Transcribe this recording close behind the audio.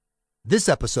This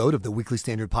episode of the Weekly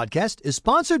Standard Podcast is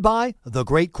sponsored by The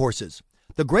Great Courses.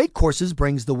 The Great Courses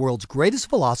brings the world's greatest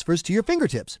philosophers to your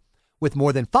fingertips. With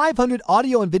more than 500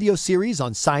 audio and video series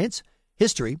on science,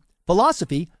 history,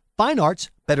 philosophy, fine arts,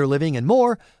 better living, and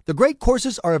more, The Great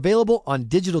Courses are available on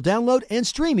digital download and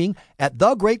streaming at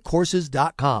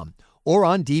thegreatcourses.com or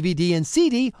on DVD and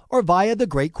CD or via The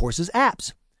Great Courses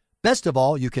apps. Best of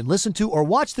all, you can listen to or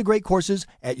watch The Great Courses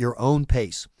at your own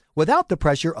pace, without the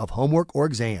pressure of homework or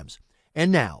exams. And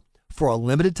now, for a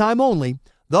limited time only,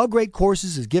 The Great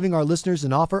Courses is giving our listeners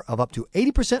an offer of up to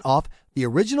 80% off the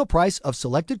original price of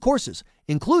selected courses,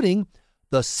 including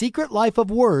The Secret Life of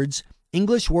Words,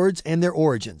 English Words and Their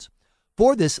Origins.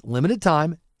 For this limited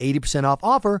time, 80% off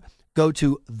offer, go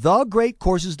to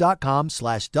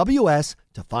thegreatcourses.com/WS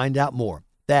to find out more.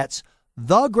 That's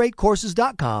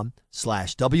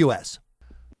thegreatcourses.com/WS.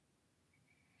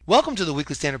 Welcome to the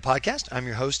Weekly Standard Podcast. I'm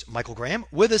your host, Michael Graham.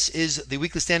 With us is the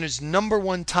Weekly Standard's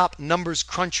 #1 top numbers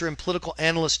cruncher and political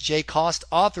analyst, Jay Cost,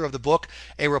 author of the book,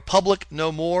 A Republic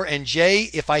No More. And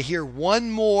Jay, if I hear one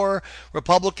more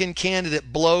Republican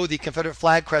candidate blow the Confederate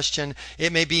flag question,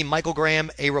 it may be Michael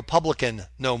Graham, a Republican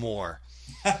no more.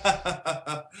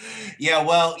 Yeah,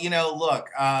 well, look,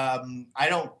 I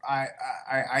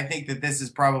think that this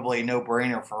is probably a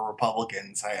no-brainer for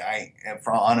Republicans.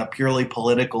 On a purely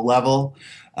political level,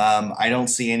 I don't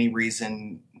see any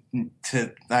reason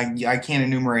I can't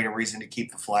enumerate a reason to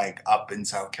keep the flag up in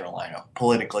South Carolina,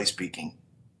 politically speaking.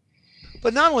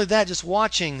 But not only that, just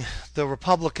watching the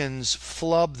Republicans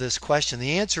flub this question,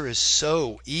 the answer is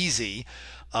so easy.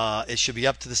 It should be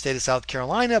up to the state of South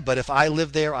Carolina, but if I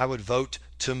lived there, I would vote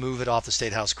to move it off the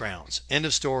State House grounds. End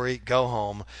of story, go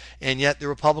home. And yet the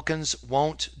Republicans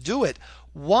won't do it.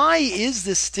 Why is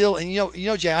this still? And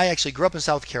Jay, I actually grew up in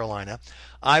South Carolina.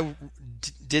 I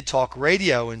did talk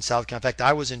radio in South Carolina. In fact,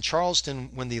 I was in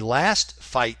Charleston when the last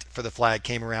fight for the flag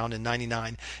came around in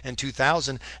 99 and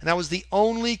 2000, and I was the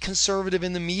only conservative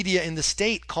in the media in the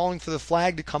state calling for the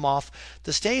flag to come off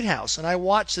the State House. And I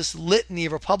watched this litany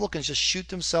of Republicans just shoot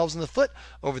themselves in the foot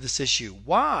over this issue.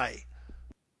 Why?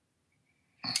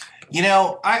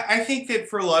 I think that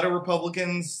for a lot of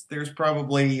Republicans, there's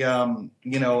probably, a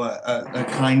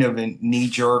kind of a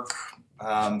knee-jerk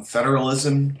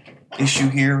federalism issue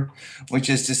here, which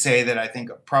is to say that I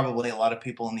think probably a lot of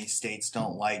people in these states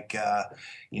don't like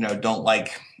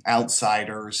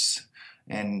outsiders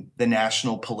and the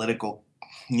national political,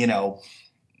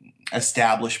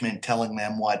 establishment telling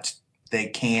them what they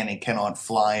can and cannot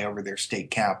fly over their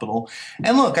state capital.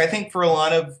 And look, I think for a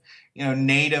lot of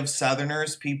native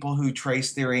Southerners, people who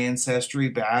trace their ancestry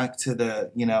back to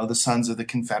the sons of the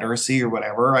Confederacy or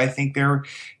whatever, I think there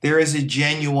is a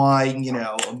genuine,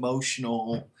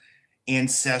 emotional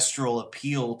ancestral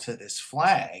appeal to this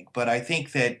flag. But I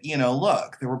think that,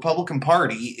 look, the Republican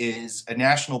Party is a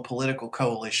national political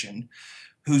coalition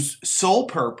whose sole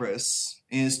purpose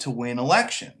is to win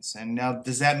elections. And now,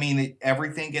 does that mean that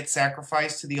everything gets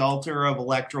sacrificed to the altar of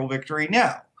electoral victory?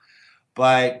 No.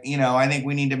 But, I think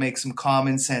we need to make some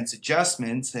common sense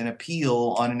adjustments and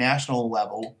appeal on a national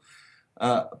level,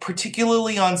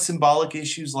 particularly on symbolic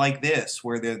issues like this,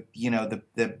 where the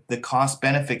cost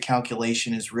benefit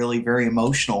calculation is really very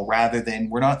emotional rather than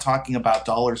we're not talking about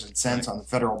dollars and cents on the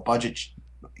federal budget.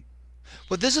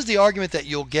 Well, this is the argument that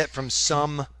you'll get from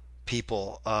some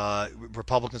people,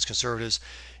 Republicans, conservatives,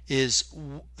 is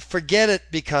forget it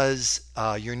because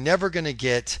you're never going to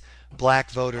get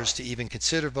black voters to even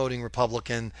consider voting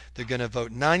Republican. They're going to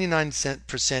vote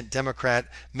 99% Democrat.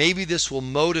 Maybe this will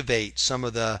motivate some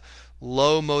of the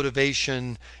low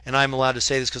motivation, and I'm allowed to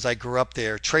say this because I grew up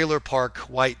there, trailer park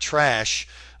white trash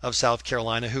of South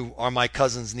Carolina, who are my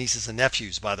cousins, nieces, and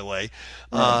nephews, by the way,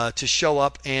 to show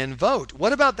up and vote.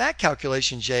 What about that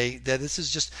calculation, Jay, that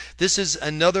this is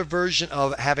another version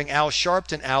of having Al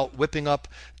Sharpton out whipping up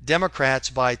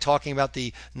Democrats by talking about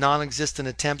the non-existent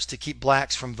attempts to keep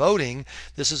blacks from voting?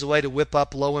 This is a way to whip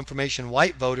up low-information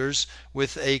white voters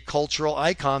with a cultural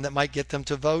icon that might get them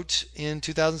to vote in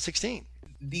 2016.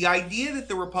 The idea that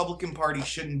the Republican Party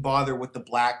shouldn't bother with the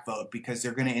black vote because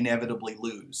they're going to inevitably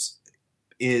lose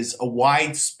is a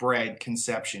widespread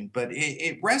conception, but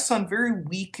it rests on very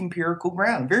weak empirical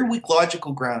ground, very weak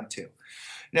logical ground too.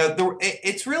 Now,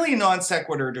 it's really a non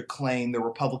sequitur to claim the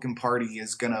Republican Party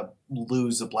is going to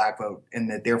lose the black vote and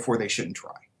that therefore they shouldn't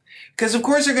try. Because of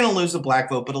course they're going to lose the black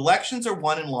vote, but elections are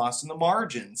won and lost in the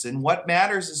margins. And what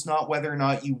matters is not whether or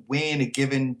not you win a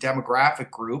given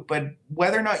demographic group, but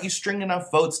whether or not you string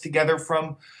enough votes together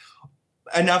from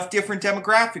enough different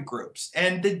demographic groups.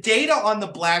 And the data on the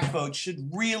black vote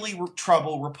should really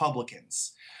trouble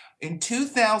Republicans. In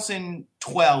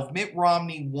 2012, Mitt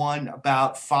Romney won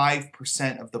about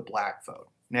 5% of the black vote.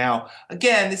 Now,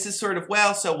 again, this is sort of,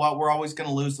 well, so what? We're always going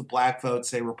to lose the black vote,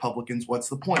 say Republicans. What's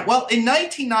the point? Well, in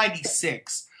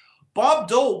 1996, Bob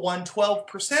Dole won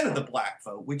 12% of the black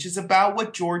vote, which is about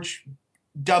what George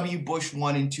W. Bush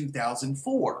won in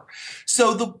 2004.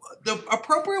 So the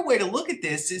appropriate way to look at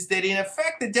this is that, in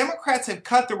effect, the Democrats have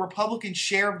cut the Republican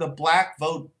share of the black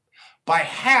vote by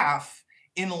half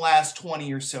in the last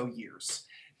 20 or so years.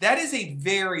 That is a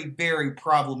very, very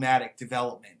problematic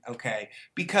development, okay?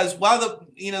 Because while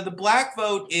the black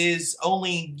vote is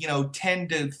only 10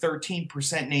 to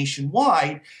 13%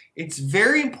 nationwide, it's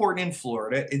very important in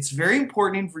Florida, it's very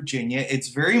important in Virginia, it's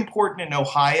very important in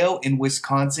Ohio, in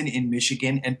Wisconsin, in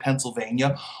Michigan, and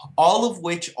Pennsylvania, all of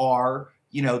which are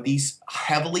these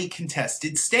heavily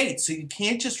contested states. So you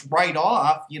can't just write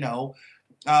off your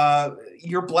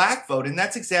black vote, and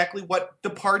that's exactly what the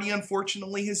party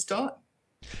unfortunately has done.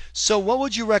 So, what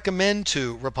would you recommend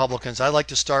to Republicans? I'd like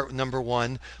to start with number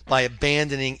one by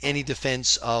abandoning any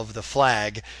defense of the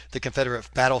flag, the Confederate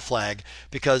battle flag,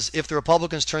 because if the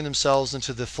Republicans turn themselves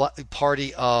into the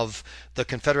party of the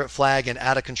Confederate flag and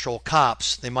out of control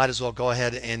cops, they might as well go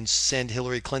ahead and send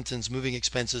Hillary Clinton's moving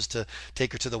expenses to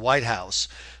take her to the White House.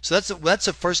 So that's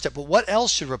a first step. But what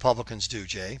else should Republicans do,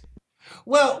 Jay?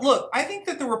 Well, look, I think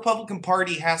that the Republican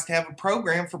Party has to have a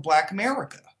program for Black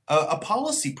America, a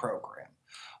policy program.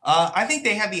 I think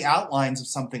they have the outlines of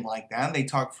something like that. They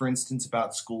talk, for instance,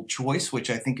 about school choice,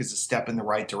 which I think is a step in the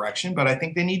right direction, but I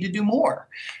think they need to do more.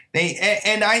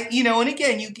 And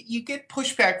again, you get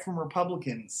pushback from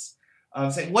Republicans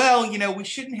saying, well, we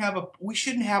shouldn't have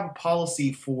a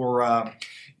policy for a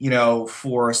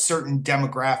certain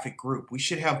demographic group. We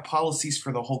should have policies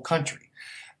for the whole country.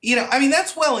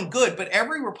 That's well and good, but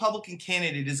every Republican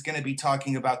candidate is going to be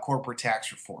talking about corporate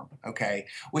tax reform, okay,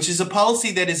 which is a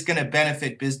policy that is going to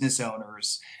benefit business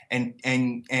owners and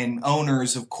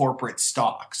owners of corporate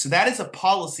stock. So that is a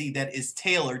policy that is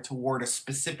tailored toward a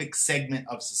specific segment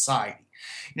of society.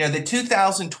 The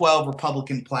 2012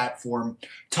 Republican platform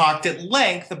talked at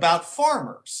length about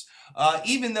farmers.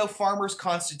 Even though farmers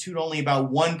constitute only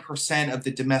about 1% of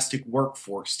the domestic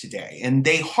workforce today. And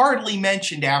they hardly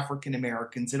mentioned African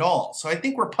Americans at all. So I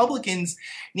think Republicans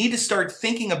need to start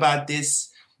thinking about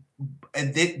this,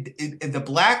 the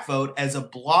black vote, as a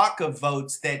block of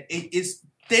votes that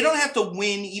they don't have to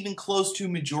win even close to a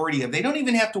majority of. They don't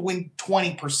even have to win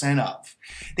 20% of.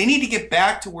 They need to get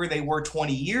back to where they were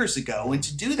 20 years ago. And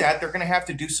to do that, they're going to have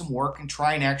to do some work and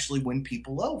try and actually win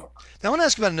people over. Now, I want to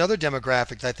ask about another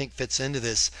demographic that I think fits into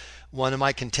this. One of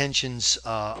my contentions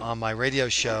on my radio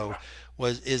show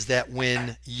is that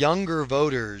when younger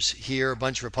voters hear a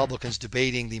bunch of Republicans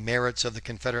debating the merits of the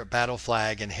Confederate battle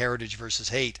flag and heritage versus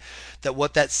hate, that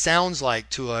what that sounds like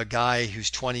to a guy who's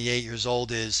 28 years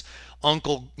old is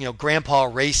uncle, grandpa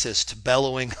racist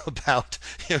bellowing about,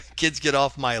 kids get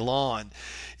off my lawn.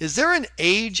 Is there an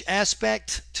age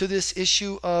aspect to this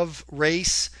issue of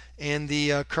race and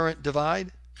the current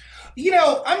divide?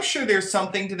 I'm sure there's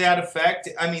something to that effect.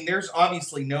 There's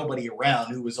obviously nobody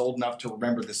around who was old enough to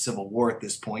remember the Civil War at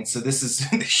this point. So this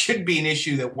should be an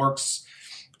issue that works,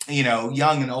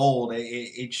 young and old.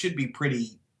 It should be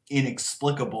pretty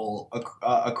inexplicable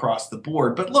across the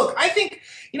board. But look, I think,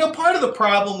 part of the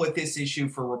problem with this issue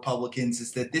for Republicans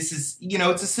is that this is,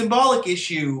 it's a symbolic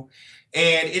issue.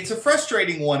 And it's a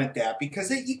frustrating one at that,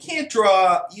 because you can't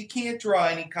draw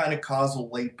any kind of causal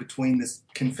link between this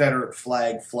Confederate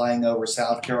flag flying over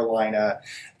South Carolina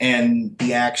and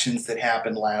the actions that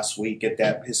happened last week at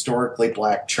that historically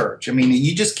black church.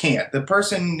 You just can't. The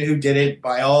person who did it,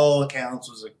 by all accounts,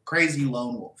 was a crazy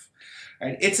lone wolf.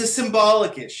 Right? It's a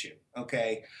symbolic issue.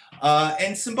 Okay.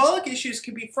 And symbolic issues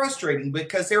can be frustrating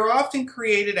because they're often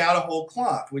created out of whole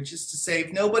cloth, which is to say,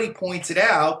 if nobody points it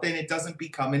out, then it doesn't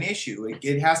become an issue.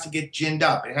 It has to get ginned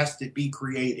up. It has to be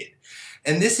created.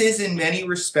 And this is, in many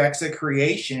respects, a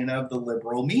creation of the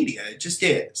liberal media. It just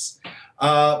is.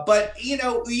 But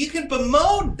you can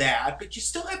bemoan that, but you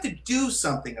still have to do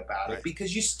something about it,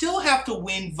 because you still have to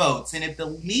win votes. And if the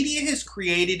media has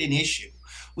created an issue,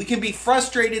 we can be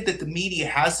frustrated that the media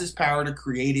has this power to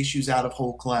create issues out of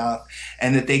whole cloth,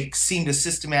 and that they seem to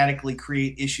systematically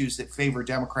create issues that favor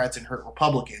Democrats and hurt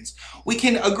Republicans. We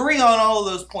can agree on all of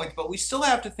those points, but we still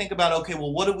have to think about, okay,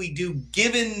 well, what do we do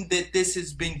given that this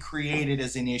has been created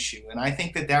as an issue? And I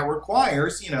think that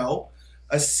requires,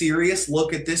 a serious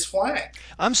look at this flag.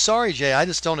 I'm sorry, Jay. I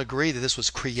just don't agree that this was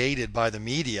created by the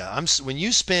media. When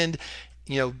you spend,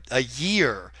 a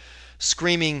year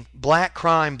screaming black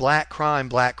crime, black crime,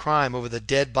 black crime over the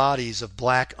dead bodies of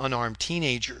black unarmed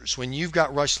teenagers, when you've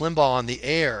got Rush Limbaugh on the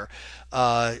air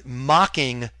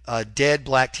mocking a dead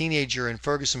black teenager in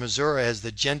Ferguson, Missouri as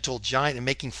the gentle giant and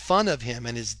making fun of him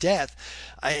and his death.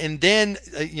 And then,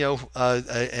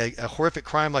 a horrific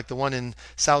crime like the one in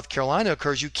South Carolina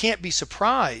occurs, you can't be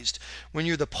surprised when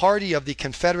you're the party of the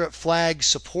Confederate flag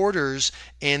supporters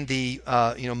and the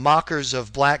mockers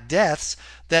of black deaths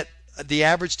that the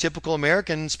average typical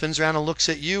American spins around and looks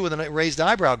at you with a raised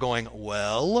eyebrow going,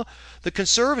 well, the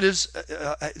conservative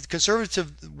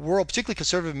world, particularly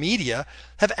conservative media,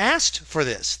 have asked for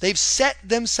this. They've set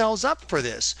themselves up for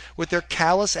this with their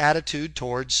callous attitude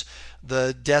towards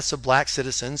the deaths of black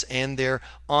citizens and their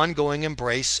ongoing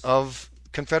embrace of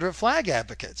Confederate flag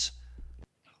advocates.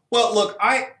 Well, look,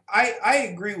 I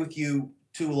agree with you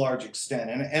to a large extent.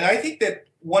 And I think that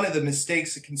one of the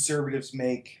mistakes that conservatives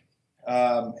make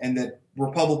and that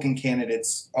Republican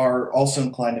candidates are also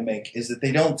inclined to make is that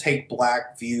they don't take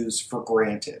black views for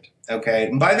granted. Okay.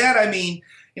 And by that, I mean,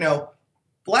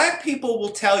 black people will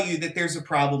tell you that there's a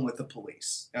problem with the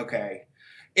police. Okay.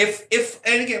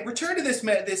 And again, return to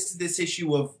this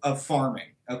issue of farming.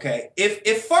 Okay.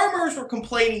 If farmers were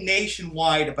complaining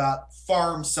nationwide about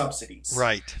farm subsidies,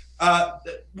 right.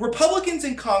 Republicans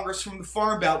in Congress from the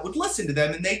Farm Belt would listen to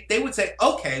them and they would say,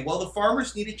 okay, well, the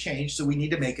farmers need a change, so we need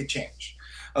to make a change.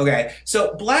 Okay,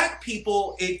 so black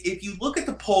people, if you look at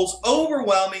the polls,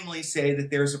 overwhelmingly say that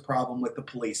there's a problem with the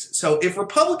police. So if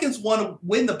Republicans want to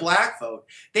win the black vote,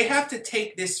 they have to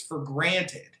take this for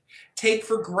granted. Take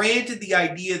for granted the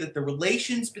idea that the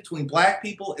relations between black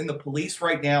people and the police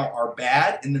right now are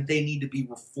bad and that they need to be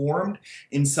reformed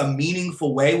in some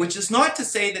meaningful way, which is not to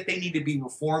say that they need to be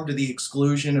reformed to the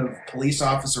exclusion of police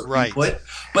officer input,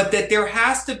 but that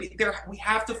we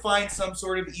have to find some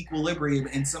sort of equilibrium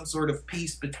and some sort of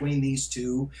peace between these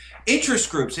two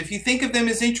interest groups. If you think of them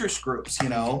as interest groups,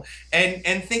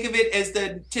 and think of it as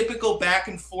the typical back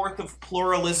and forth of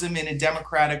pluralism in a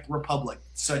democratic republic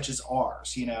such as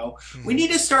ours, we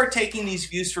need to start taking these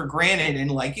views for granted.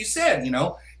 And like you said,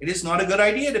 it is not a good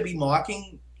idea to be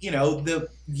mocking, the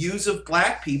views of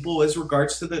black people as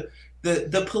regards to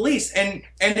the police. And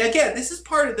again, this is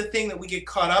part of the thing that we get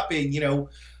caught up in,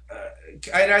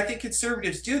 and I think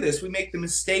conservatives do this. We make the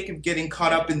mistake of getting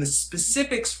caught up in the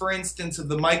specifics, for instance, of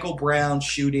the Michael Brown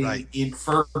shooting in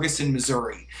Ferguson,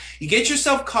 Missouri. You get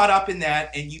yourself caught up in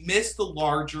that and you miss the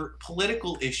larger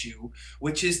political issue,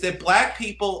 which is that black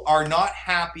people are not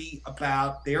happy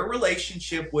about their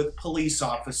relationship with police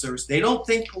officers. They don't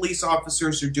think police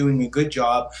officers are doing a good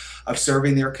job of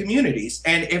serving their communities.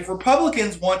 And if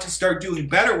Republicans want to start doing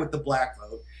better with the black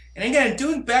vote, and again,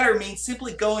 doing better means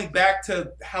simply going back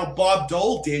to how Bob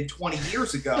Dole did 20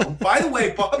 years ago. By the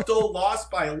way, Bob Dole lost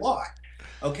by a lot,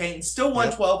 okay, and still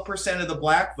won 12% of the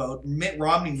black vote. Mitt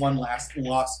Romney won less than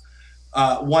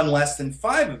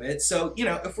 5% of it. So,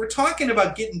 if we're talking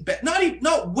about getting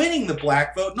not winning the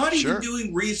black vote, not even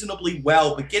doing reasonably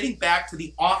well, but getting back to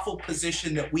the awful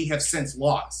position that we have since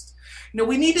lost.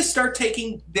 We need to start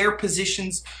taking their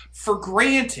positions for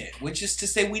granted, which is to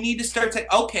say we need to start saying,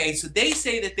 okay, so they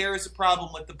say that there is a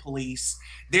problem with the police.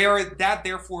 That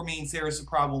therefore means there is a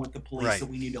problem with the police that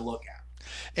we need to look at.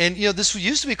 And, this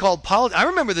used to be called politics. I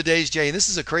remember the days, Jay, and this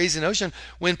is a crazy notion,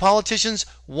 when politicians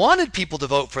wanted people to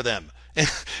vote for them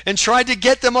and tried to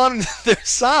get them on their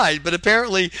side. But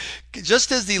apparently, just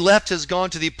as the left has gone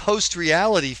to the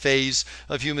post-reality phase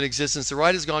of human existence, the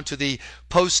right has gone to the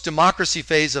post-democracy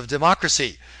phase of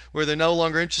democracy, where they're no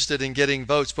longer interested in getting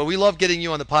votes. But we love getting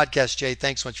you on the podcast, Jay.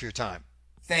 Thanks so much for your time.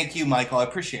 Thank you, Michael. I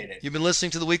appreciate it. You've been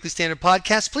listening to the Weekly Standard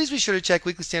Podcast. Please be sure to check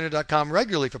weeklystandard.com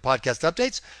regularly for podcast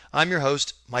updates. I'm your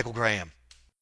host, Michael Graham.